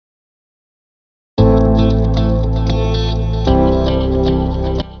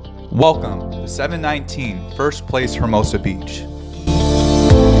Welcome to 719 First Place Hermosa Beach.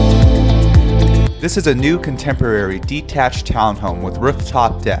 This is a new contemporary detached townhome with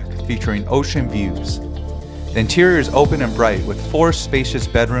rooftop deck featuring ocean views. The interior is open and bright with 4 spacious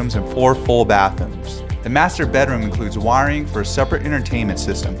bedrooms and 4 full bathrooms. The master bedroom includes wiring for a separate entertainment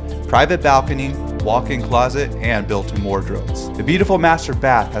system, private balcony, walk-in closet, and built-in wardrobes. The beautiful master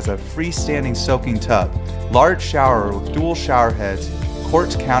bath has a freestanding soaking tub, large shower with dual shower heads,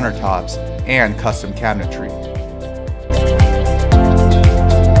 quartz countertops, and custom cabinetry.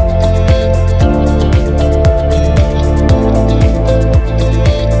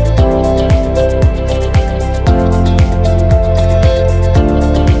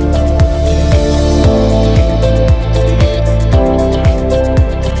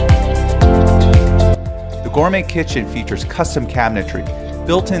 The gourmet kitchen features custom cabinetry,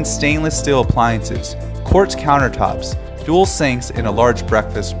 built-in stainless steel appliances, quartz countertops, dual sinks, and a large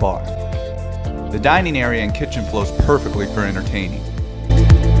breakfast bar. The dining area and kitchen flows perfectly for entertaining.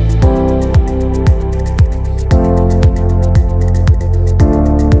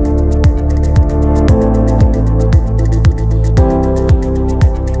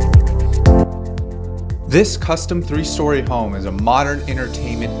 This custom 3-story home is a modern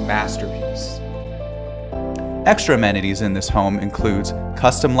entertainment masterpiece. Extra amenities in this home includes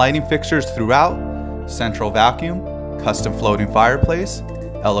custom lighting fixtures throughout, central vacuum, custom floating fireplace,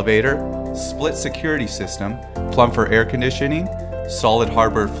 elevator, split security system, plumb for air conditioning, solid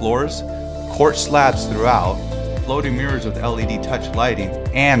hardwood floors, quartz slabs throughout, floating mirrors with LED touch lighting,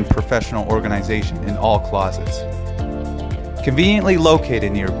 and professional organization in all closets. Conveniently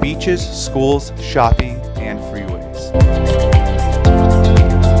located near beaches, schools, shopping, and freeways.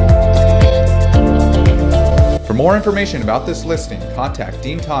 For more information about this listing, contact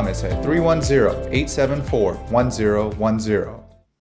Dean Thomas at 310-874-1010.